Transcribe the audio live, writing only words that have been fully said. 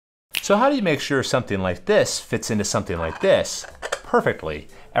So how do you make sure something like this fits into something like this perfectly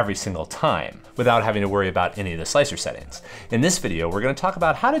every single time without having to worry about any of the slicer settings? In this video, we're going to talk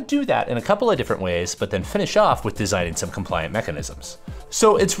about how to do that in a couple of different ways, but then finish off with designing some compliant mechanisms.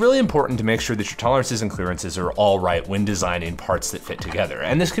 So it's really important to make sure that your tolerances and clearances are all right when designing parts that fit together.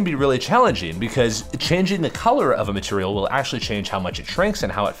 And this can be really challenging because changing the color of a material will actually change how much it shrinks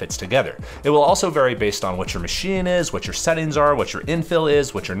and how it fits together. It will also vary based on what your machine is, what your settings are, what your infill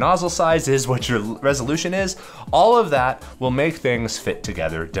is, what your nozzle size is, what your resolution is. All of that will make things fit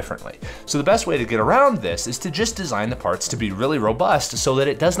together differently. So the best way to get around this is to just design the parts to be really robust so that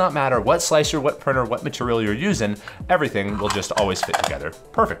it does not matter what slicer, what printer, what material you're using, everything will just always fit together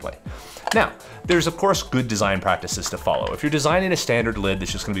perfectly. Now, there's of course good design practices to follow. If you're designing a standard lid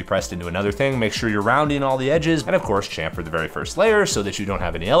that's just gonna be pressed into another thing, make sure you're rounding all the edges, and of course chamfer the very first layer so that you don't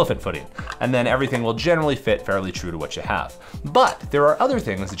have any elephant footing. And then everything will generally fit fairly true to what you have. But there are other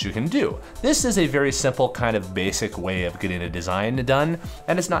things that you can do. This is a very simple kind of basic way of getting a design done,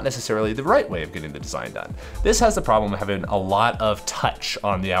 and it's not necessarily the right way of getting the design done. This has the problem of having a lot of touch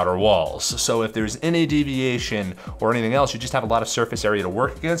on the outer walls. So if there's any deviation or anything else, you just have a lot of surface area to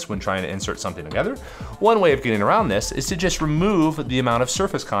work against when trying to insert something together. One way of getting around this is to just remove the amount of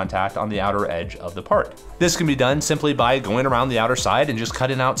surface contact on the outer edge of the part. This can be done simply by going around the outer side and just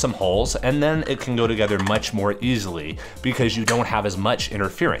cutting out some holes, and then it can go together much more easily because you don't have as much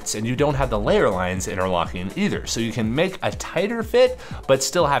interference and you don't have the layer lines interlocking either. So you can make a tighter fit, but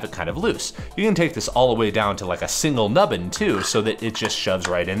still have it kind of loose. You can take this all the way down to like a single nubbin too, so that it just shoves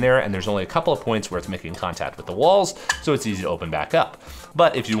right in there and there's only a couple of points where it's making contact with the walls, so it's easy to open back up.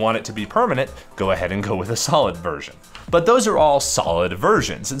 But if you want it to be permanent, go ahead and go with a solid version. But those are all solid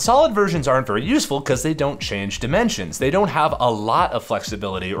versions, and solid versions aren't very useful because they don't change dimensions. They don't have a lot of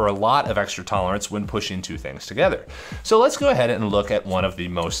flexibility or a lot of extra tolerance when pushing two things together. So let's go ahead and look at one of the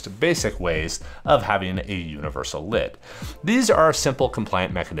most basic ways of having a universal lid. These are simple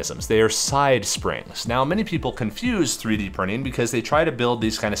compliant mechanisms. They are side springs. Now, many people confuse 3D printing because they try to build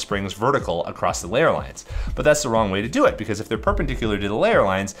these kind of springs vertical across the layer lines, but that's the wrong way to do it because if they're perpendicular to the layer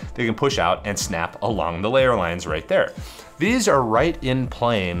lines, they can push out and snap along the layer lines right there. These are right in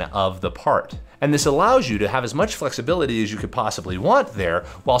plane of the part. And this allows you to have as much flexibility as you could possibly want there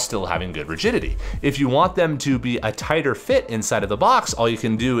while still having good rigidity. If you want them to be a tighter fit inside of the box, all you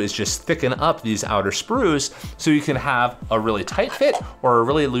can do is just thicken up these outer sprues so you can have a really tight fit or a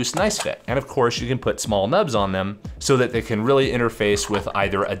really loose, nice fit. And of course, you can put small nubs on them so that they can really interface with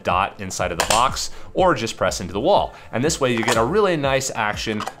either a dot inside of the box or just press into the wall. And this way you get a really nice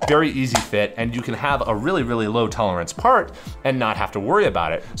action, very easy fit, and you can have a really, really low tolerance part and not have to worry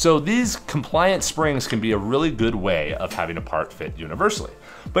about it. So these compliant springs can be a really good way of having a part fit universally.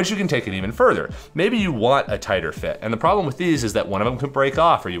 But you can take it even further. Maybe you want a tighter fit, and the problem with these is that one of them can break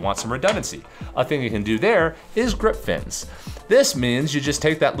off or you want some redundancy. A thing you can do there is grip fins. This means you just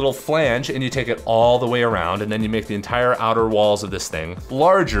take that little flange and you take it all the way around, and then you make the entire outer walls of this thing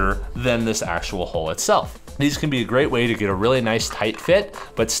larger than this actual hole itself. These can be a great way to get a really nice tight fit,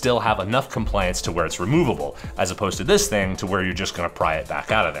 but still have enough compliance to where it's removable, as opposed to this thing to where you're just gonna pry it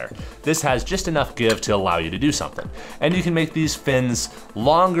back out of there. This has just enough give to allow you to do something. And you can make these fins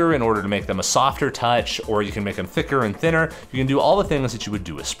longer in order to make them a softer touch, or you can make them thicker and thinner. You can do all the things that you would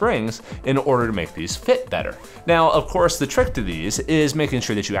do with springs in order to make these fit better. Now, of course, the trick to these is making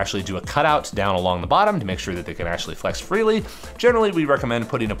sure that you actually do a cutout down along the bottom to make sure that they can actually flex freely. Generally, we recommend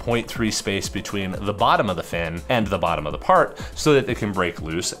putting a 0.3 space between the bottom of the fin and the bottom of the part so that they can break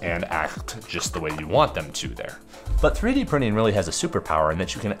loose and act just the way you want them to there. But 3D printing really has a superpower in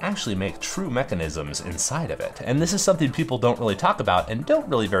that you can actually make true mechanisms inside of it. And this is something people don't really talk about and don't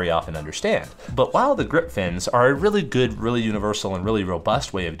really very often understand. But while the grip fins are a really good, really universal, and really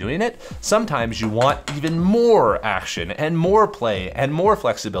robust way of doing it, sometimes you want even more action and more play and more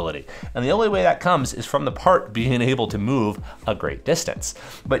flexibility. And the only way that comes is from the part being able to move a great distance.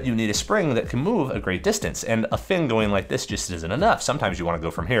 But you need a spring that can move a great distance, and a fin going like this just isn't enough. Sometimes you want to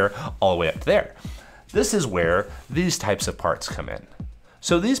go from here all the way up to there. This is where these types of parts come in.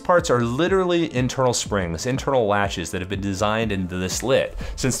 So these parts are literally internal springs, internal latches that have been designed into this lid.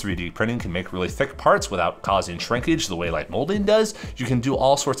 Since 3D printing can make really thick parts without causing shrinkage the way light molding does, you can do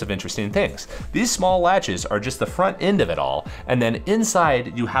all sorts of interesting things. These small latches are just the front end of it all, and then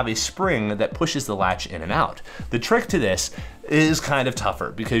inside you have a spring that pushes the latch in and out. The trick to this is kind of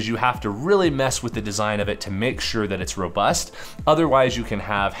tougher because you have to really mess with the design of it to make sure that it's robust. Otherwise, you can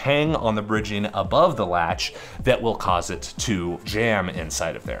have hang on the bridging above the latch that will cause it to jam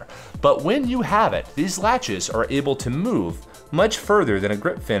inside of there. But when you have it, these latches are able to move much further than a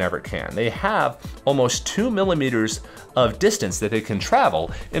grip fin ever can. They have almost 2 millimeters of distance that they can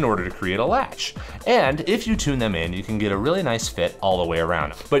travel in order to create a latch. And if you tune them in, you can get a really nice fit all the way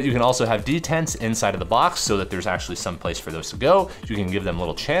around. But you can also have detents inside of the box so that there's actually some place for those to go. You can give them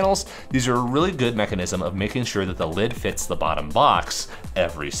little channels. These are a really good mechanism of making sure that the lid fits the bottom box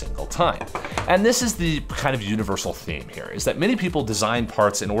every single time. And this is the kind of universal theme here, is that many people design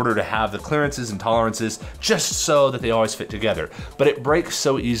parts in order to have the clearances and tolerances just so that they always fit together. But it breaks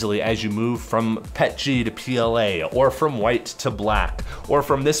so easily as you move from PETG to PLA, or from white to black, or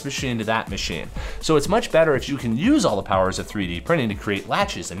from this machine to that machine. So it's much better if you can use all the powers of 3D printing to create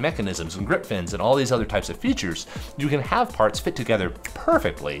latches and mechanisms and grip fins and all these other types of features. You can have parts fit together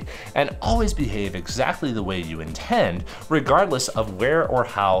perfectly and always behave exactly the way you intend, regardless of where or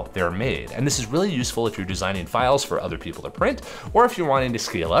how they're made. And this is really useful if you're designing files for other people to print, or if you're wanting to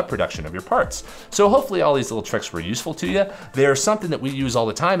scale up production of your parts. So hopefully all these little tricks were useful to you. They're something that we use all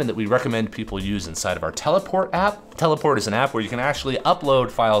the time and that we recommend people use inside of our Teleport app. Teleport is an app where you can actually upload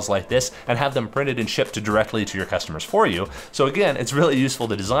files like this and have them printed and shipped directly to your customers for you. So again, it's really useful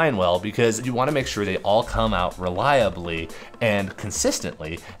to design well because you want to make sure they all come out reliably and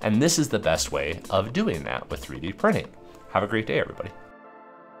consistently, and this is the best way of doing that with 3D printing. Have a great day, everybody.